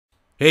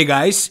Hey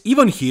guys,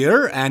 Ivan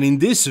here, and in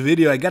this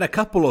video I got a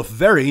couple of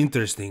very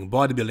interesting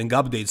bodybuilding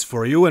updates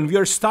for you, and we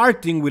are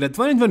starting with a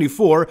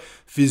 2024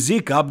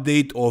 physique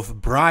update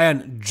of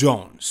Bryan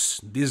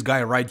Jones, this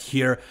guy right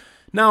here.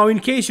 Now, in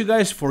case you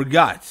guys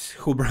forgot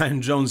who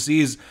Bryan Jones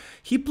is,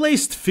 he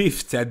placed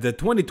 5th at the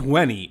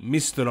 2020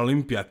 Mr.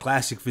 Olympia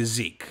Classic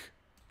Physique.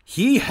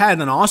 He had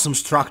an awesome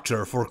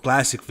structure for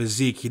classic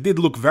physique. He did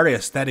look very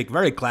aesthetic,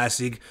 very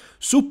classic,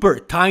 super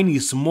tiny,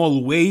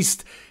 small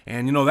waist,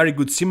 and very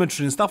good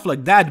symmetry and stuff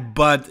like that,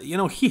 but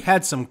he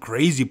had some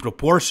crazy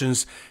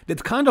proportions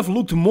that kind of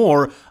looked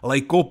more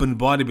like open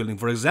bodybuilding.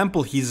 For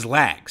example, his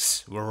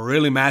legs were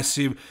really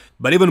massive,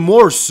 but even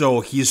more so,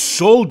 his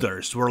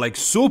shoulders were like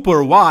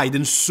super wide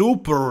and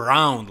super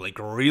round, like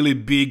really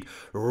big,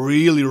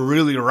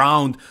 really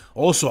round.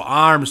 Also,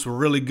 arms were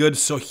really good,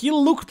 so he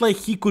looked like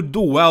he could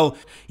do well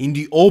in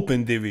the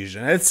open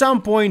division. At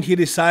some point, he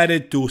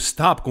decided to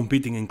stop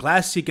competing in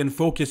classic and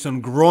focus on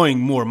growing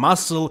more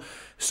muscle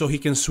so he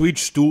can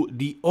switch to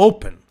the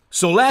open.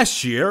 So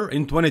last year,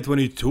 in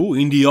 2022,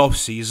 in the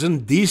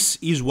off-season, this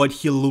is what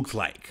he looked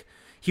like.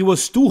 He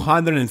was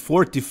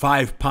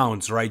 245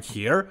 pounds right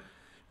here,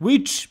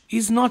 which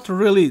is not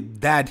really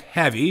that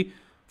heavy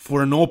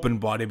for an open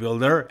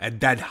bodybuilder at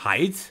that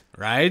height,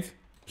 right?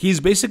 He's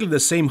basically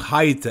the same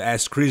height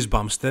as Chris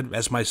Bumstead,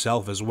 as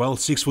myself as well,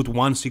 6'1",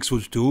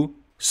 6'2".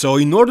 So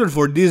in order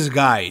for this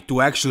guy to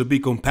actually be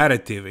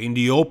competitive in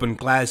the open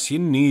class, he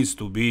needs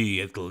to be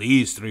at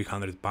least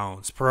 300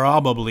 pounds,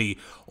 probably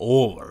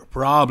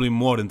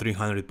more than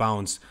 300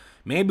 pounds.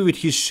 Maybe with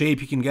his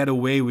shape he can get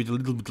away with a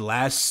little bit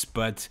less,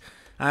 but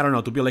I don't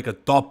know, to be like a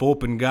top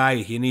open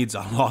guy, he needs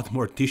a lot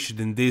more tissue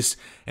than this,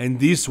 and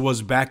this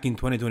was back in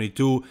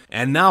 2022,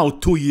 and now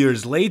 2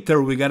 years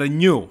later we got a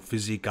new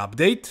physique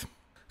update.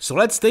 So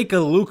let's take a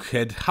look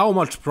at how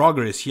much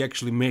progress he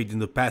actually made in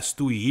the past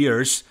 2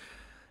 years.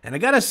 And I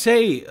gotta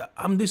say,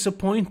 I'm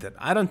disappointed.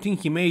 I don't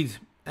think he made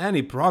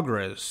any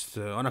progress.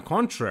 On the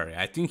contrary,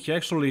 I think he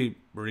actually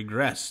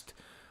regressed.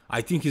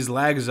 I think his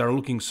legs are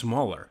looking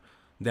smaller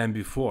than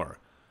before.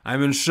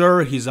 I'm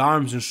sure his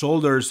arms and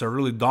shoulders are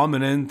really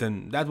dominant,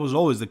 and that was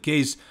always the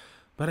case,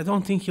 but I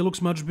don't think he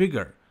looks much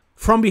bigger.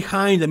 From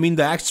behind,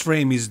 the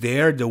X-frame is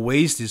there, the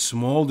waist is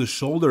small, the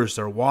shoulders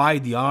are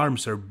wide, the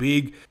arms are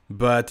big,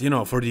 but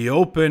for the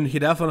open, he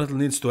definitely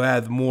needs to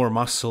add more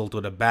muscle to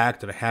the back,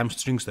 to the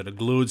hamstrings, to the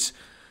glutes.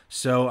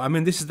 So,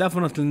 this is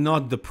definitely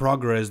not the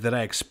progress that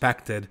I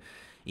expected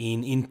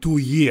in 2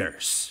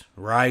 years,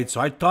 right? So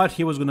I thought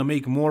he was going to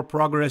make more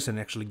progress and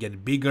actually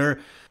get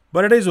bigger,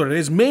 but it is what it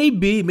is.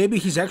 Maybe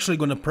he's actually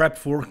going to prep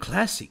for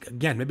Classic.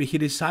 Again, maybe he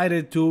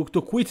decided to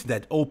quit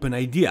that open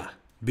idea,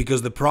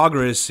 because the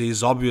progress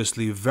is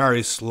obviously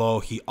very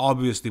slow. He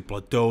obviously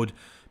plateaued.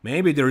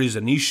 Maybe there is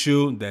an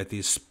issue that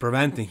is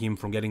preventing him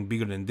from getting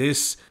bigger than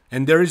this,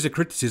 and there is a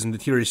criticism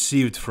that he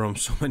received from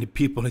so many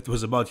people. It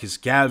was about his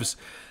calves.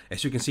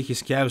 As you can see,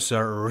 his calves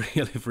are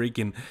really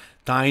freaking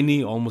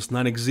tiny, almost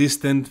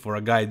non-existent for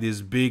a guy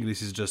this big.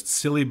 This is just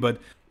silly, but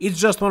it's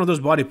just one of those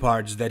body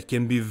parts that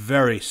can be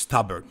very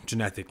stubborn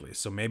genetically.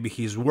 So maybe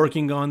he's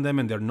working on them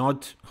and they're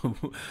not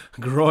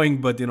growing,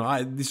 but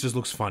this just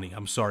looks funny.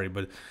 I'm sorry,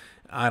 but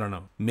I don't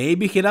know.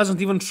 Maybe he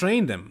doesn't even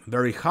train them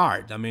very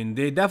hard.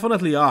 They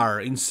definitely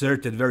are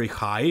inserted very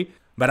high.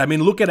 But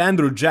look at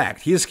Andrew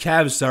Jack. His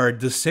calves are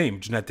the same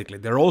genetically.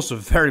 They're also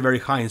very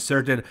high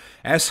inserted,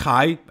 as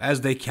high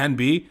as they can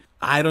be.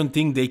 I don't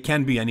think they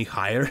can be any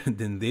higher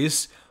than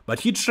this,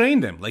 but he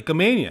trained them like a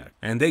maniac,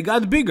 and they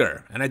got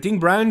bigger. And I think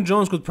Bryan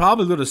Jones could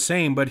probably do the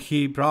same, but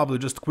he probably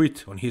just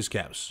quit on his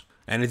calves.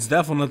 And it's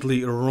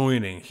definitely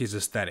ruining his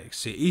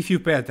aesthetics. If you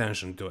pay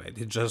attention to it,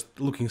 it's just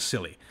looking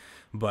silly.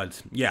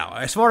 But yeah,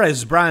 as far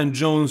as Bryan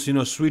Jones,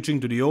 switching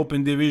to the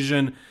open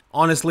division,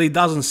 honestly, it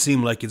doesn't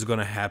seem like it's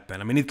gonna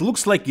happen. It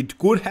looks like it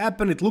could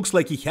happen, it looks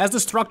like he has the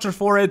structure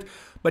for it,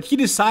 but he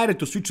decided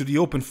to switch to the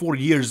open 4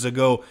 years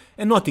ago,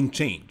 and nothing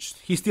changed.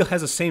 He still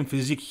has the same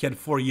physique he had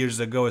 4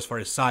 years ago as far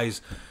as size,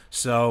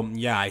 so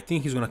yeah, I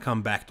think he's gonna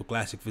come back to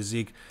classic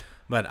physique.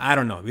 But I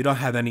don't know, we don't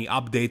have any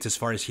updates as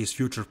far as his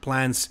future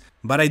plans,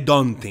 but I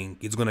don't think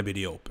it's gonna be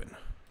the open.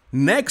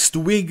 Next,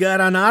 we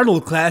got an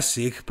Arnold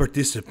Classic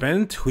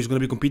participant who is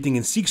going to be competing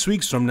in 6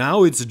 weeks from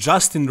now. It's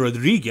Justin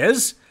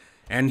Rodriguez.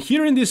 And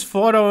here in this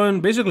photo,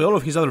 and basically all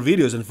of his other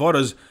videos and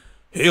photos,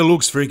 he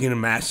looks freaking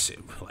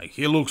massive. Like,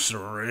 he looks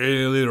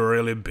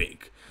really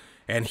big.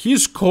 And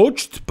he's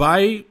coached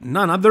by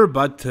none other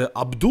but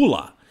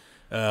Abdullah,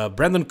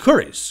 Brandon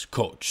Curry's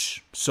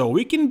coach. So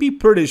we can be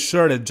pretty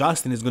sure that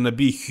Justin is going to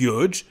be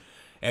huge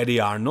at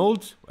the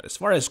Arnold. But as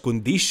far as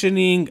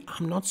conditioning,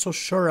 I'm not so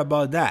sure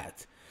about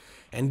that.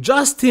 And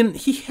Justin,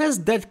 he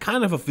has that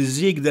kind of a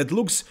physique that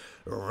looks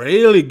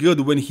really good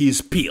when he's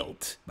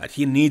peeled, but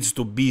he needs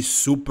to be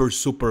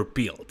super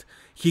peeled.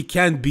 He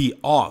can't be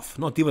off,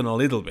 not even a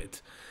little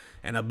bit.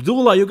 And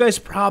Abdullah, you guys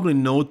probably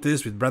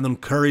noticed with Brandon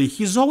Curry,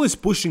 he's always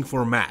pushing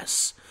for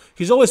mass.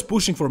 He's always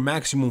pushing for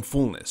maximum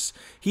fullness.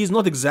 He's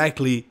not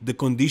exactly the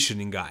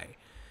conditioning guy.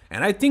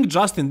 And I think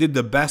Justin did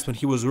the best when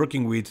he was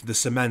working with the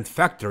cement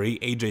factory,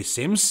 AJ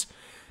Sims.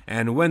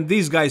 And when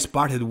these guys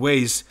parted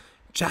ways,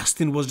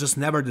 Justin was just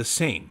never the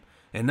same.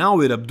 And now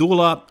with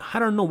Abdullah, I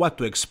don't know what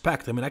to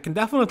expect. I mean, I can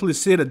definitely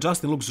say that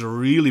Justin looks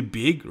really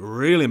big,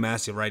 really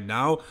massive right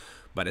now.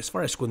 But as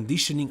far as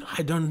conditioning,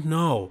 I don't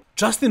know.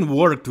 Justin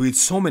worked with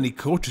so many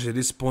coaches at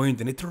this point,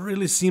 and it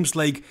really seems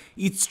like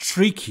it's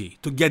tricky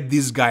to get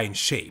this guy in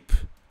shape.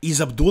 Is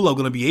Abdullah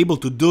gonna be able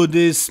to do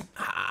this?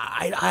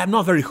 I'm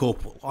not very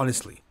hopeful,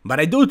 honestly.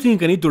 But I do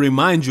think I need to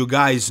remind you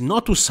guys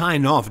not to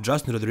sign off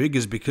Justin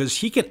Rodriguez, because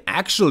he can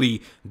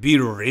actually be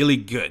really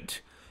good.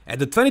 At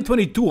the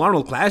 2022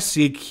 Arnold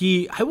Classic,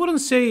 he, I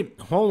wouldn't say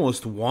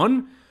almost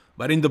won,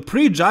 but in the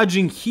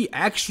pre-judging, he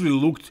actually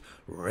looked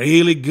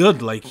really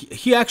good. Like,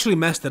 he actually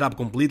messed it up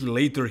completely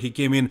later. He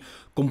came in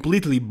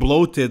completely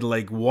bloated,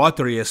 like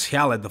watery as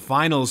hell at the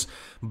finals,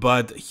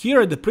 but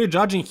here at the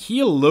pre-judging,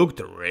 he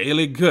looked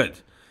really good.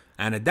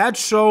 And at that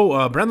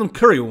show, Brandon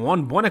Curry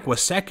won, Bonek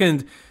was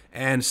second,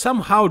 and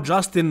somehow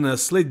Justin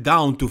slid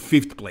down to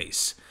 5th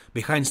place,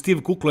 behind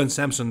Steve Kukla and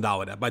Samson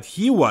Dauda. But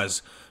he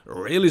was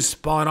really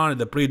spot on at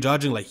the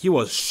pre-judging, like he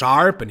was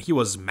sharp and he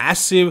was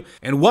massive.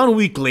 And 1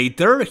 week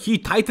later, he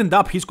tightened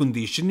up his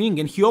conditioning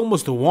and he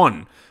almost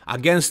won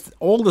against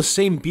all the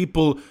same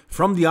people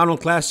from the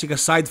Arnold Classic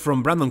aside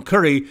from Brandon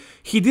Curry.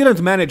 He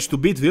didn't manage to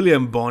beat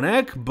William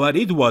Bonek, but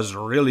it was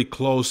really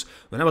close.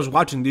 When I was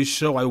watching this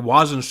show, I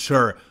wasn't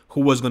sure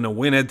who was gonna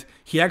win it.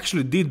 He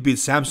actually did beat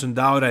Samson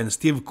Dauda and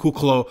Steve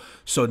Kuklo,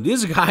 so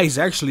this guy is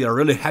actually a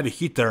really heavy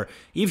hitter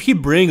if he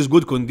brings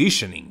good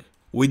conditioning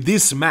with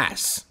this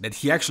mass that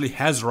he actually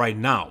has right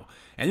now.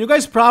 And you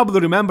guys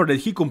probably remember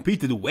that he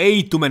competed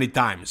way too many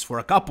times. For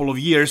a couple of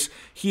years,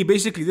 he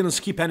basically didn't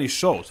skip any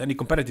shows, any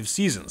competitive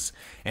seasons.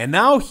 And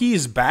now he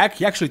is back.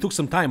 He actually took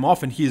some time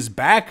off and he is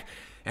back.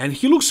 And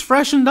he looks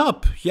freshened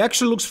up. He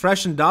actually looks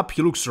freshened up.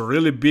 He looks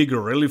really big,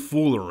 really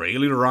full,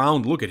 really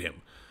round. Look at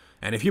him.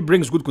 And if he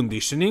brings good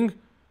conditioning,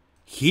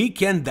 he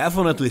can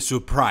definitely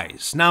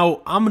surprise.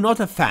 Now, I'm not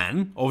a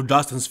fan of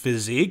Justin's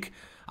physique.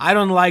 I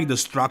don't like the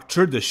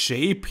structure, the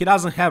shape. He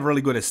doesn't have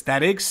really good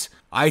aesthetics.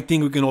 I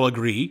think we can all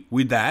agree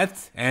with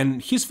that.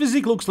 And his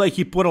physique looks like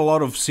he put a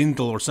lot of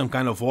Synthol or some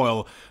kind of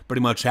oil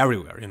pretty much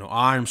everywhere. You know,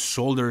 arms,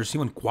 shoulders,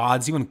 even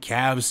quads, even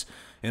calves.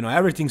 You know,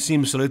 everything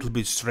seems a little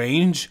bit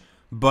strange.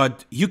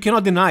 But you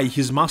cannot deny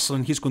his muscle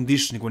and his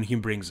conditioning when he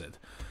brings it.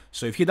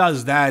 So if he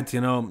does that,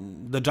 you know,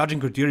 the judging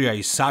criteria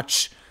is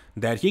such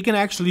that he can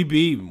actually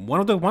be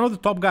one of the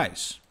top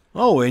guys.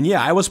 Oh, and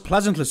yeah, I was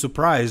pleasantly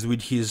surprised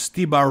with his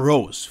T-bar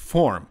rows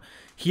form.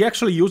 He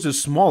actually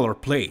uses smaller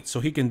plates, so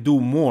he can do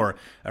more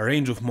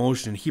range of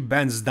motion. He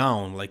bends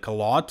down like a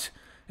lot,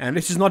 and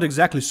this is not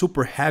exactly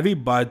super heavy,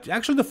 but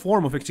actually the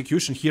form of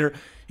execution here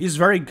is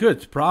very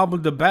good. Probably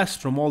the best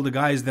from all the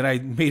guys that I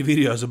made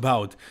videos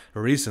about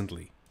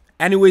recently.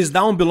 Anyways,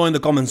 down below in the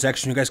comment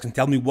section, you guys can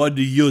tell me what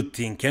do you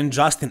think. Can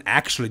Justin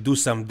actually do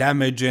some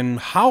damage, and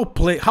how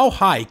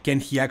high can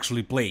he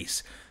actually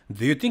place?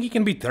 Do you think he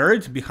can be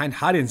third behind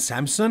Hadi and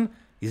Samson?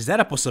 Is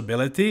that a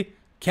possibility?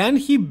 Can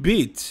he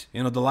beat,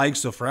 you know, the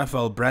likes of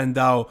Rafael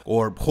Brandao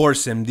or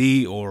Horse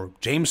MD or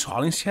James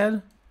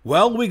Hollingshead?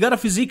 Well, we got a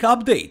physique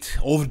update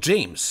of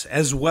James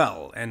as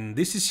well, and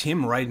this is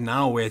him right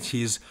now at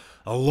his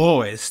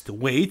lowest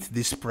weight,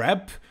 this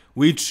prep,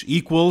 which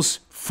equals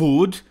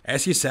food,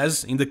 as he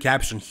says in the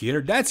caption here.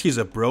 That's his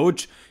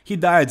approach. He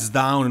diets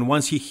down, and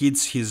once he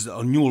hits his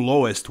new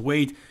lowest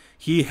weight,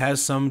 he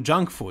has some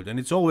junk food, and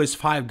it's always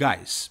 5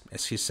 guys,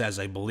 as he says,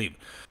 I believe.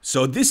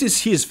 So this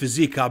is his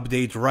physique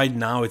update right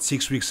now. It's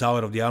 6 weeks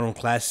out of the Arnold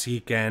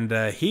Classic, and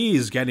he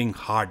is getting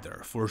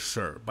harder for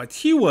sure. But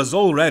he was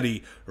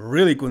already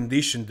really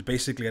conditioned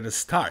basically at the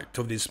start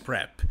of this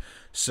prep.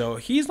 So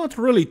he's not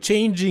really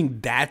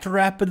changing that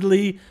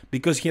rapidly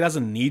because he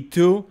doesn't need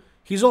to.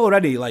 He's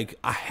already like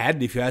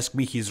ahead, if you ask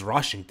me. He's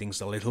rushing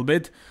things a little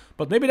bit,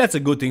 but maybe that's a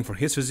good thing for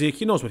his physique.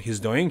 He knows what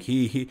he's doing.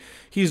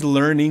 He's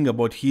learning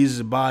about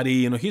his body.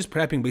 You know, he's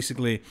prepping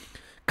basically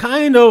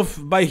kind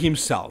of by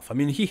himself. I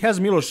mean, he has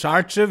Milos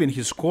Sarcev in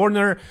his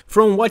corner.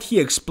 From what he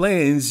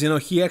explains, you know,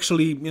 he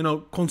actually, you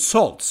know,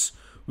 consults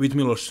with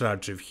Milos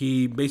Sarcev.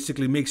 He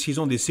basically makes his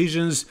own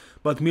decisions,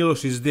 but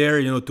Milos is there,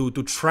 you know,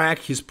 to track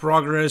his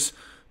progress,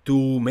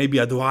 to maybe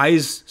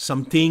advise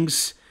some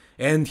things.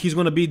 And he's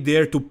going to be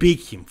there to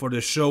pick him for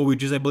the show,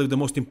 which is, I believe, the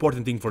most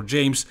important thing for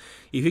James.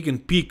 If he can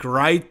pick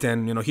right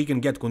and, you know, he can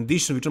get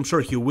conditioned, which I'm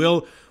sure he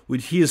will,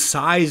 with his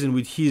size and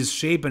with his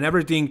shape and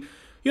everything,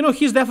 you know,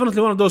 he's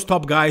definitely one of those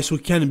top guys who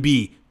can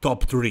be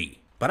top 3.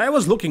 But I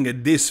was looking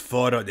at this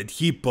photo that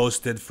he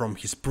posted from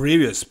his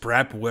previous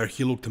prep where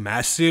he looked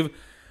massive.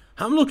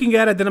 I'm looking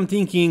at it and I'm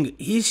thinking,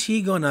 is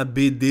he gonna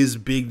be this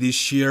big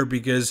this year?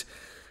 Because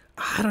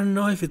I don't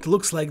know if it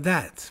looks like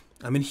that.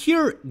 I mean,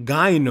 here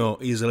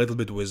gyno is a little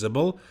bit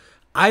visible.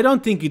 I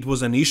don't think it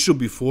was an issue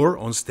before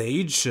on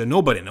stage.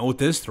 Nobody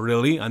noticed,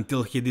 really,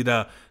 until he did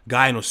a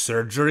gyno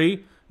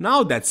surgery.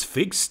 Now that's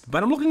fixed,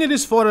 but I'm looking at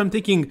this photo and I'm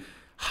thinking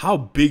how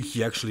big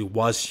he actually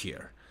was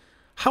here.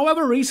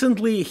 However,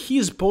 recently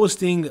he's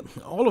posting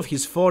all of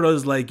his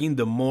photos like in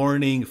the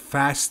morning,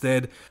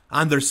 fasted,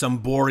 under some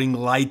boring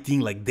lighting,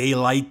 like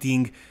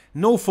daylighting.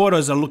 no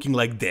photos are looking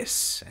like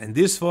this. And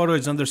this photo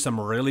is under some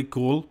really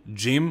cool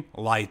gym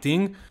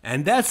lighting,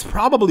 and that's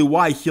probably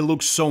why he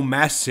looks so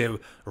massive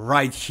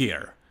right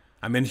here.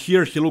 I mean,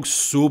 here he looks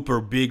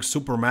super big,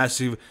 super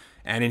massive,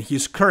 and in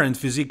his current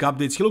physique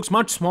updates he looks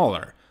much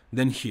smaller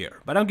than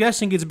here. But I'm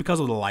guessing it's because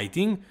of the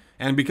lighting,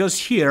 and because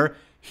here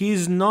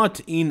he's not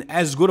in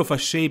as good of a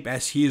shape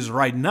as he is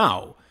right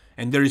now,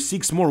 and there is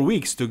 6 more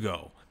weeks to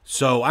go.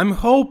 So I'm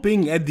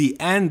hoping at the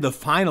end the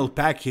final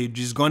package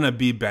is gonna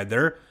be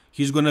better.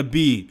 He's gonna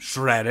be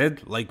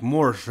shredded, like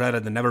more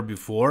shredded than ever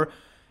before,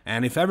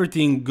 and if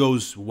everything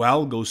goes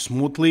well, goes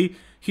smoothly,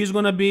 he's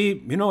gonna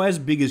be, you know, as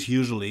big as he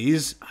usually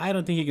is. I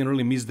don't think he can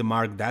really miss the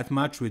mark that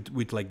much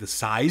with like the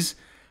size.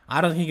 I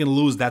don't think he can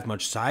lose that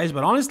much size,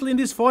 but honestly in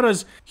these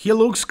photos he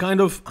looks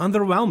kind of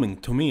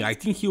underwhelming to me. I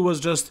think he was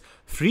just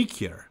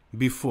freakier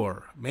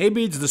before.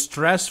 Maybe it's the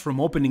stress from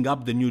opening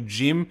up the new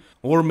gym,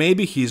 or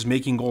maybe he's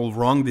making all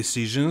wrong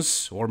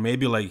decisions, or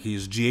maybe like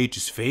his GH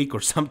is fake or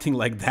something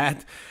like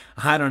that.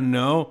 I don't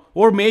know.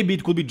 Or maybe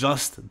it could be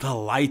just the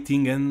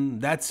lighting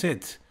and that's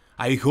it.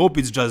 I hope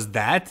it's just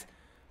that.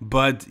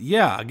 But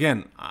yeah,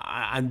 again,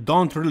 I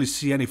don't really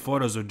see any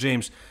photos of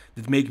James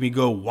that make me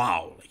go,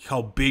 wow, like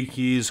how big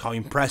he is, how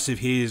impressive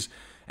he is.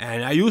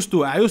 And I used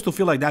to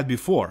feel like that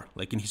before,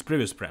 like in his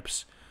previous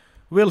preps.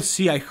 We'll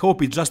see. I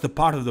hope it's just a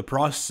part of the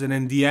process, and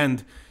in the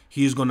end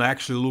he's gonna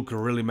actually look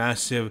really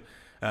massive.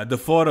 The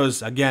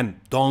photos, again,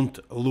 don't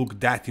look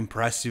that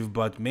impressive,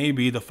 but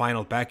maybe the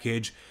final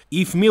package,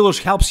 if Milos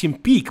helps him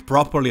peak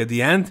properly at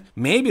the end,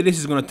 maybe this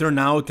is gonna turn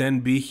out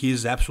and be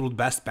his absolute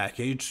best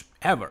package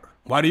ever.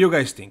 What do you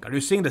guys think? Are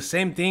you seeing the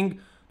same thing?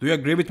 Do you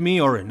agree with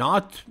me or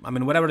not? I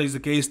mean, whatever is the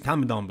case, tell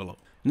me down below.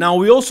 Now,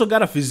 we also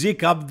got a physique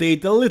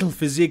update, a little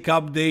physique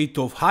update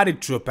of Hadi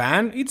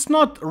Choopan. It's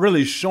not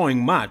really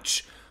showing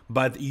much,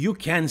 but you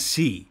can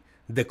see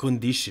the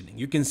conditioning,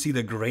 you can see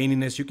the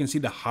graininess, you can see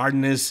the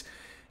hardness,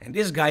 and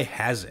this guy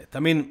has it. I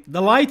mean,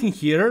 the lighting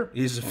here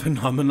is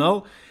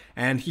phenomenal,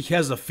 and he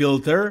has a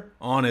filter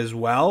on as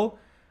well,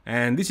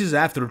 and this is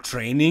after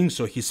training,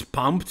 so he's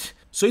pumped.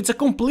 So it's a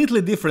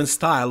completely different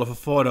style of a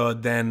photo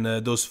than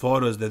those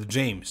photos that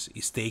James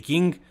is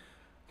taking,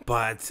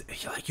 but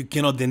like you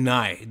cannot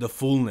deny the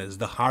fullness,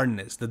 the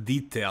hardness, the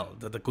detail,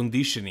 the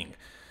conditioning.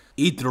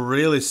 It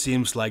really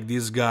seems like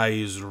this guy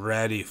is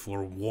ready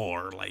for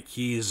war, like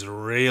he is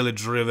really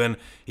driven.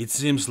 It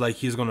seems like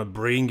he's gonna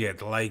bring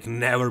it like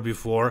never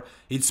before.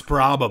 It's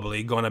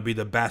probably gonna be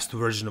the best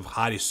version of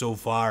Hadi so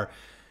far,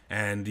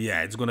 and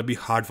yeah, it's gonna be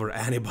hard for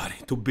anybody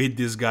to beat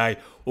this guy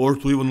or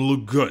to even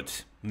look good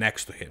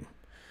next to him.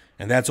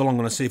 And that's all I'm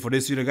gonna say for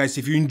this video, guys.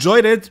 If you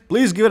enjoyed it,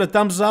 please give it a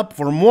thumbs up.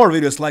 For more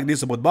videos like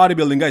this about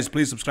bodybuilding, guys,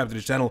 please subscribe to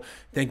the channel.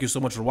 Thank you so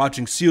much for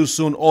watching. See you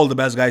soon. All the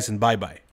best, guys, and bye-bye.